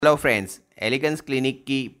Hello friends, elegance clinic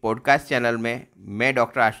की podcast channel में मैं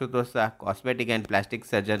doctor Ashutosh Shah, cosmetic and plastic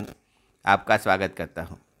surgeon, आपका स्वागत करता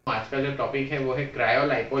हूं। आज का जो टॉपिक है वो है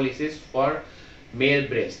क्रायोलाइपोलिसिस फॉर मेल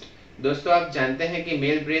ब्रेस्ट। दोस्तों, आप जानते हैं कि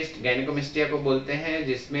मेल ब्रेस्ट गायनेकोमेस्टिया को बोलते हैं,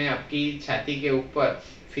 जिसमें आपकी छाती के ऊपर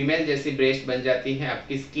फीमेल जैसी ब्रेस्ट बन जाती है,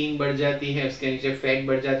 आपकी स्किन बढ़ जाती है, उसके नीचे फैट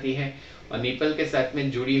बढ़ जाती है और निपल के साथ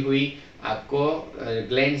में जुड़ी हुई आपको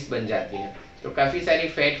ग्लैंड्स बन जाती है। तो काफ़ी सारी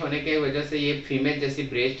फैट होने की वजह से ये फीमेल जैसी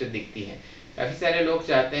ब्रेस्ट दिखती है। काफ़ी सारे लोग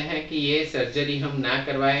चाहते हैं कि ये सर्जरी हम ना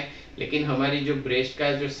करवाएं, लेकिन हमारी जो ब्रेस्ट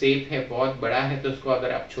का जो शेप है बहुत बड़ा है, तो उसको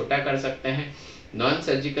अगर आप छोटा कर सकते हैं, नॉन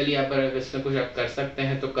सर्जिकली अगर इसमें कुछ आप कर सकते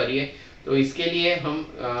हैं तो करिए। तो इसके लिए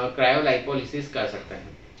हम क्रायोलाइपोलिसिस कर सकते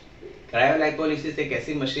हैं। क्रायोलाइपोलिसिस एक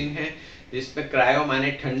ऐसी मशीन है जिसमें क्रायो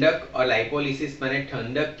माने ठंडक और लाइपोलिसिस माने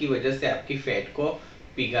ठंडक की वजह से आपकी फैट को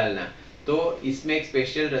पिघालना। तो इसमें एक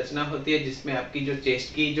स्पेशल रचना होती है जिसमें आपकी जो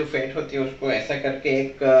चेस्ट की जो फैट होती है उसको ऐसा करके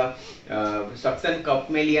एक सक्शन कप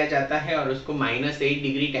में लिया जाता है और उसको -8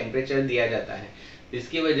 डिग्री टेम्परेचर दिया जाता है,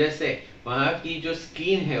 जिसकी वजह से वहाँ की जो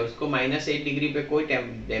स्किन है उसको -8 डिग्री पे कोई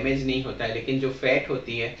डैमेज नहीं होता है, लेकिन जो फैट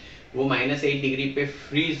होती है वो -8 डिग्री पे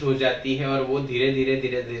फ्रीज हो जाती है और वो धीरे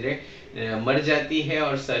धीरे मर जाती है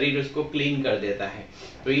और शरीर उसको क्लीन कर देता है।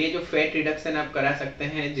 तो ये जो फैट रिडक्शन आप करा सकते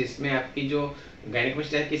हैं, जिसमें आपकी जो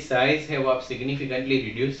गायनेकोमेस्टिया की साइज है वो आप सिग्निफिकेंटली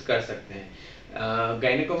रिड्यूस कर सकते हैं।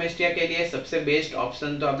 गायनेकोमेस्टिया के लिए सबसे बेस्ट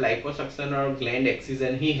ऑप्शन तो आप लाइपोसक्शन और ग्लैंड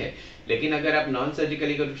एक्सिजन ही है, लेकिन अगर आप नॉन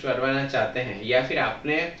सर्जिकली कुछ करवाना चाहते हैं या फिर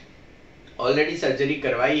आपने ऑलरेडी सर्जरी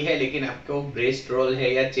करवाई है लेकिन आपको ब्रेस्ट रोल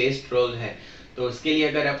है या चेस्ट रोल है, तो उसके लिए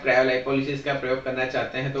अगर आप क्रायोलाइपोलिसिस का प्रयोग करना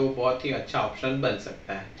चाहते हैं तो वो बहुत ही अच्छा ऑप्शन बन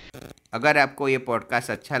सकता है। अगर आपको ये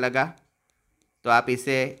पॉडकास्ट अच्छा लगा तो आप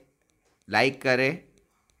इसे लाइक करें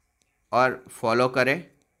और फॉलो करें,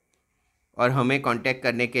 और हमें कांटेक्ट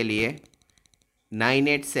करने के लिए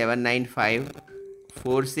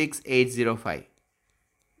 9879546805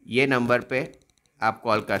 ये नंबर पे आप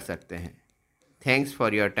कॉल कर सकते हैं। Thanks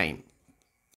for your time.